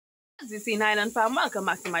As you see, Island fam, welcome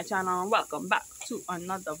back to my channel and welcome back to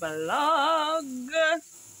another vlog.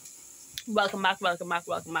 Welcome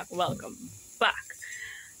back.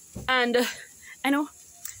 And I know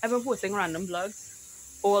I've been posting random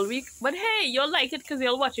vlogs all week, but hey, you'll like it because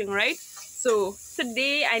you're watching, right? So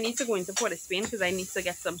today I need to go into Potty because I need to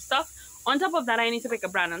get some stuff. On top of that, I need to pick a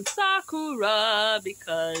Brandon Sakura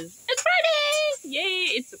because it's Friday! Yay,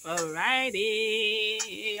 it's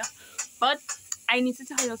Friday! But I need to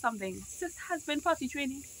tell you something. Sis has been potty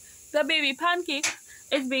training. The baby pancake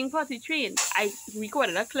is being potty trained. I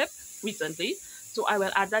recorded a clip recently, so I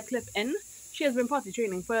will add that clip in. She has been potty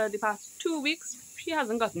training for the past 2 weeks. She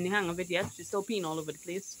hasn't gotten the hang of it yet. She's still peeing all over the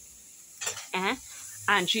place.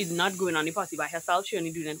 And she's not going on the potty by herself. She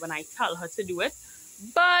only doing it when I tell her to do it.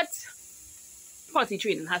 But potty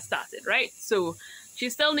training has started, right? So she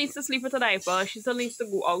still needs to sleep with a diaper. She still needs to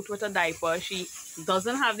go out with a diaper. She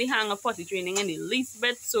doesn't have the hang of potty training in the least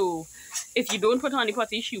bit. So if you don't put her on the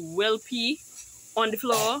potty, she will pee on the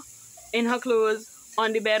floor, in her clothes,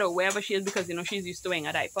 on the bed, or wherever she is, because you know she's used to wearing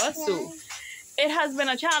a diaper. So it has been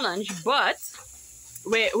a challenge, but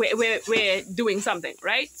we're doing something,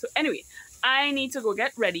 right? So anyway, I need to go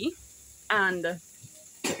get ready, and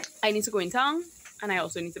I need to go in town. And I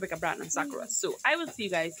also need to pick up Brandon Sakura. So I will see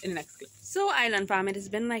you guys in the next clip. So Island fam, it has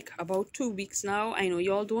been like about 2 weeks now. I know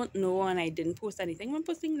y'all don't know and I didn't post anything. I'm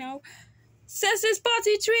posting now. Sis is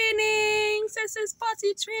potty training. Sis is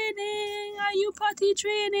potty training. Are you potty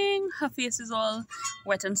training? Her face is all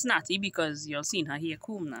wet and snotty because y'all seen her hair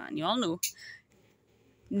comb now. And y'all know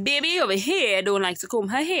baby over here don't like to comb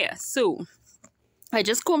her hair. So I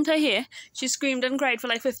just combed her hair. She screamed and cried for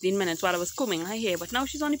like 15 minutes while I was combing her hair. But now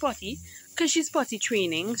she's on the potty because she's potty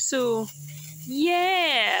training. So,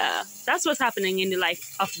 yeah. That's what's happening in the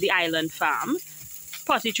life of the Island fam.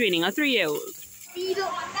 Potty training a 3-year-old. Beetle.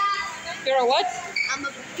 You're a what? I'm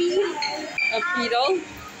a beetle. A beetle?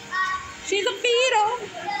 She's a beetle.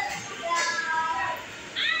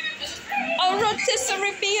 A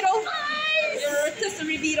rotisserie beetle. You're a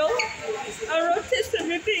rotisserie beetle. A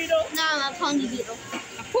rotisserie beetle. No, I'm a pony beetle.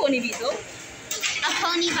 A pony beetle? A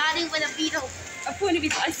pony body with a beetle. A pony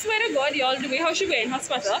beetle. I swear to God, y'all, the way how she wearing her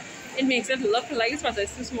sweater, it makes it look like the sweater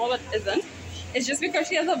is too small, but it isn't. It's just because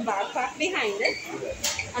she has a backpack behind it,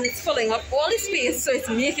 and it's filling up all the space, so it's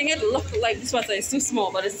making it look like the sweater is too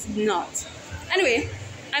small, but it's not. Anyway,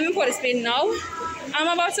 I'm in Potty Spain now. I'm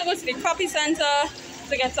about to go to the copy center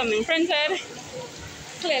to get something printed.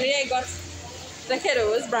 Clearly, I got the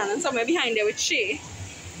kiddos, Brandon, somewhere behind there with Shay.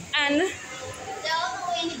 And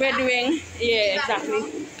we're doing, yeah,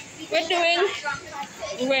 exactly. We're doing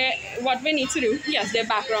what we need to do. Yes, they're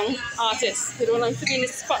background artists. They don't like to be in the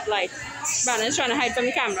spotlight. Brandon's trying to hide from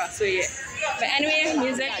the camera, so yeah. But anyway,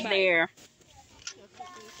 music there.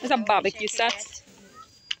 It's a barbecue set.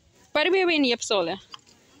 By the way, we're in Yipsola.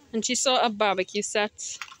 And she saw a barbecue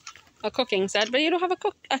set, a cooking set. But you don't have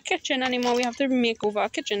a kitchen anymore. We have to make over a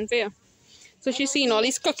kitchen for you. So she's seen all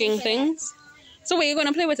these cooking things. So where are you going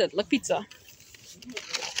to play with it? Like pizza.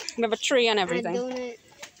 We have a tray and everything. Donut,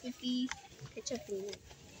 cookie, ketchup,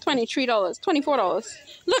 $23, $24.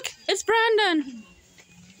 Look, it's Brandon.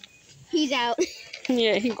 He's out.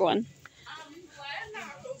 Yeah, he's gone.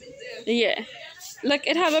 Yeah. Look,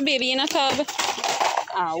 it have a baby in a tub.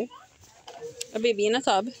 Ow. A baby in a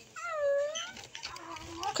tub.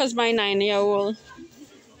 Because my 9-year-old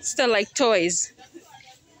still like toys.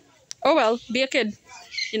 Oh well, be a kid.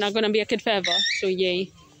 You're not going to be a kid forever. So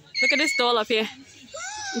yay. Look at this doll up here.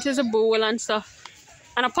 It has a bowl and stuff.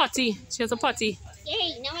 And a potty. She has a potty.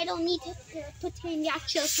 Yay, now I don't need to put her in the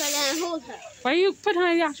actual toilet and hold her. Why you put her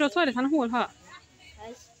in the actual toilet and hold her?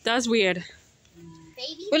 That's weird.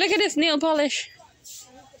 Baby? Well, look at this nail polish.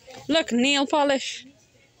 Look, nail polish.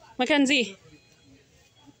 Mackenzie.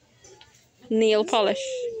 Nail polish.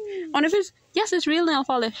 I wonder if it's... Yes, it's real nail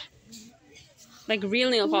polish. Like real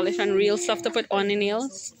nail polish and real stuff to put on the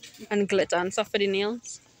nails. And glitter and stuff for the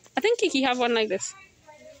nails. I think Kiki have one like this.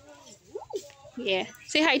 Yeah.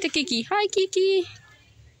 Say hi to Kiki. Hi, Kiki.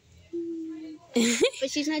 But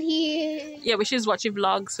she's not here. Yeah, but she's watching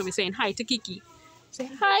vlogs, so we're saying hi to Kiki. Say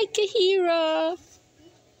hi, Kahira.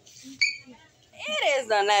 It is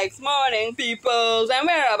the next morning, peoples, and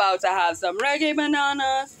we're about to have some reggae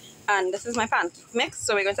bananas. And this is my pancake mix,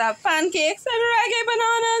 so we're going to have pancakes and reggae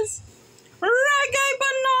bananas. Reggae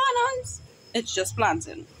bananas. It's just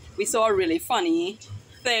planting. We saw a really funny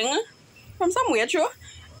thing from somewhere, true.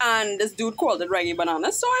 And this dude called it reggae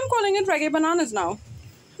bananas, so I'm calling it reggae bananas now.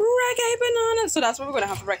 Reggae bananas. So that's what we're going to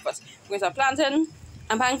have for breakfast. We're going to have plantain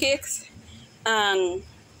and pancakes and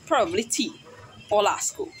probably tea or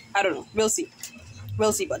lasco. I don't know. We'll see.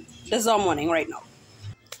 We'll see, but this is our morning right now.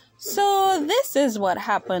 So this is what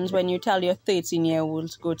happens when you tell your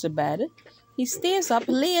 13-year-old to go to bed. He stays up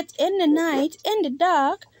late in the night, in the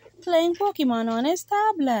dark, playing Pokemon on his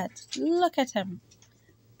tablet. Look at him.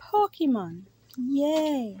 Pokemon.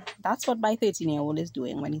 Yay. That's what my 13-year-old is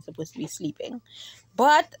doing when he's supposed to be sleeping.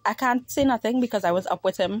 But I can't say nothing because I was up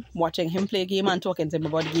with him, watching him play game and talking to him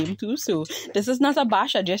about the game too. So this is not a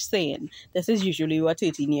bash, I'm just saying. This is usually what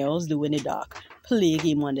 13-year-olds do in the dark. Play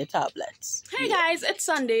game on their tablets. Hey guys, it's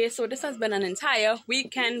Sunday. So this has been an entire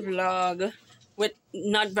weekend vlog with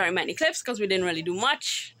not very many clips because we didn't really do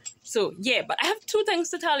much. So yeah, but I have two things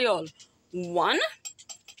to tell y'all. One,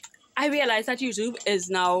 I realized that YouTube is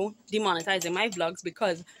now demonetizing my vlogs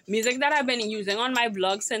because music that I've been using on my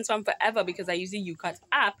vlogs since from forever, because I use the UCut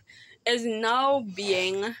app, is now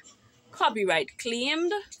being copyright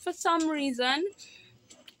claimed for some reason.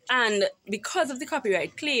 And because of the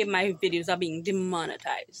copyright claim, my videos are being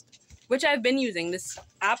demonetized. Which I've been using this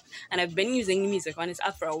app and I've been using the music on this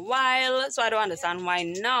app for a while. So I don't understand why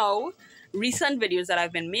now recent videos that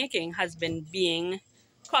I've been making has been being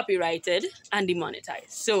copyrighted and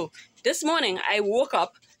demonetized. So this morning I woke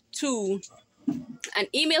up to an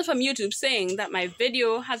email from YouTube saying that my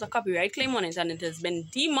video has a copyright claim on it and it has been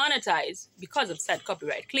demonetized because of said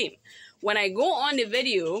copyright claim. When I go on the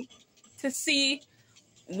video to see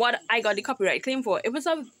what I got the copyright claim for, it was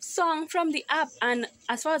a song from the app, and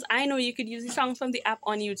as far as I know, you could use the songs from the app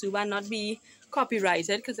on YouTube and not be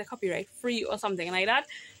copyrighted because they're copyright free or something like that.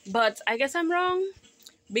 But I guess I'm wrong,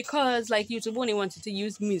 because like YouTube only wanted to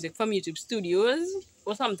use music from YouTube Studios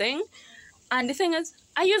or something. And the thing is,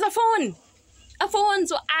 I use a phone,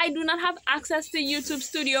 so I do not have access to YouTube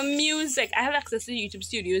Studio music. I have access to YouTube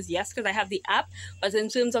Studios, yes, because I have the app, but in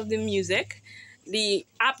terms of the music, the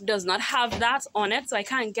app does not have that on it, so I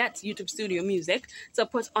can't get YouTube Studio music to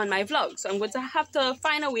put on my vlog. So I'm going to have to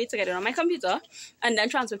find a way to get it on my computer and then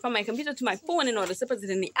transfer from my computer to my phone in order to put it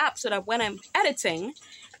in the app so that when I'm editing,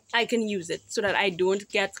 I can use it so that I don't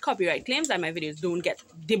get copyright claims and my videos don't get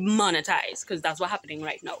demonetized, because that's what's happening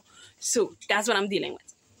right now. So that's what I'm dealing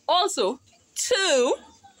with. Also, two,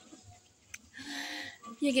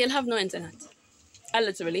 you girl have no internet. I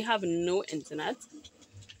literally have no internet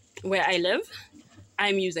where I live.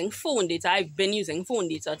 I'm using phone data. I've been using phone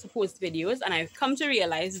data to post videos, and I've come to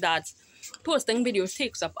realize that posting videos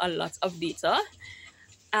takes up a lot of data,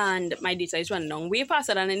 and my data is running down way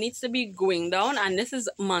faster than it needs to be going down. And this is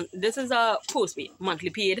a postpaid, monthly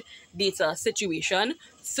paid data situation.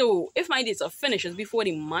 So if my data finishes before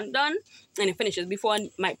the month done, and it finishes before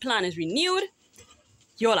my plan is renewed,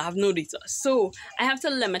 y'all have no data. So I have to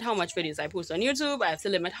limit how much videos I post on YouTube. I have to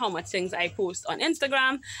limit how much things I post on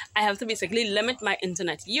Instagram. I have to basically limit my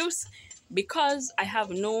internet use because I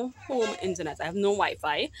have no home internet. I have no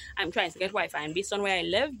Wi-Fi. I'm trying to get Wi-Fi, and based on where I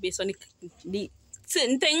live, based on the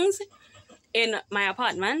certain things in my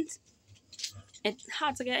apartment, it's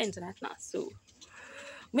hard to get internet now. So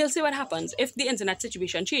we'll see what happens. If the internet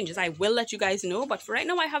situation changes, I will let you guys know. But for right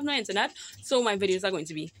now, I have no internet, so my videos are going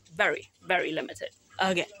to be very, very limited.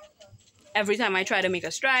 Again, every time I try to make a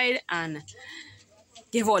stride and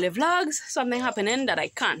give all the vlogs, something happening that I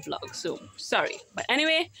can't vlog. So sorry. But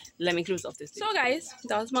anyway, let me close off this video. So guys,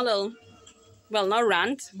 that was my little, well, not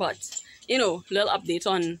rant, but you know, little update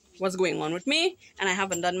on what's going on with me. And I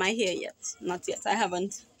haven't done my hair yet. Not yet. I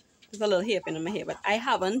haven't. There's a little hairpin in my hair, but I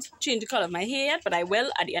haven't changed the color of my hair yet, but I will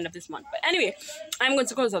at the end of this month. But anyway, I'm going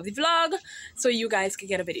to close off the vlog so you guys can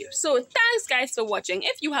get a video. So thanks guys for watching.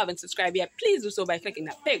 If you haven't subscribed yet, please do so by clicking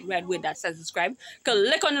that big red word that says subscribe.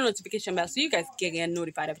 Click on the notification bell so you guys can get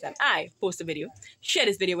notified every time I post a video. Share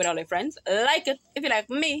this video with all your friends. Like it if you like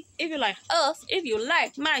me, if you like us, if you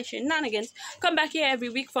like my shenanigans. Come back here every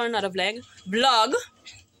week for another vlog.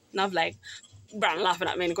 Not vlog. Brand laughing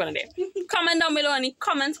at me in the corner there. Comment down below any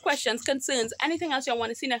comments, questions, concerns, anything else you want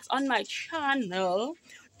to see next on my channel.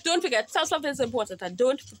 Don't forget, self-love is important, and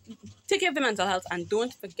don't take care of the mental health, and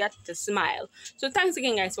don't forget to smile. So thanks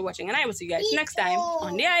again guys for watching, and I will see you guys next time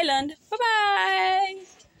on the island. Bye-bye.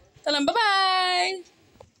 Tell them bye-bye.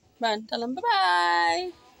 Man, tell them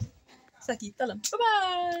bye-bye. Saki, tell them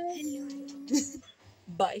bye-bye. Hello.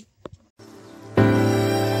 Bye.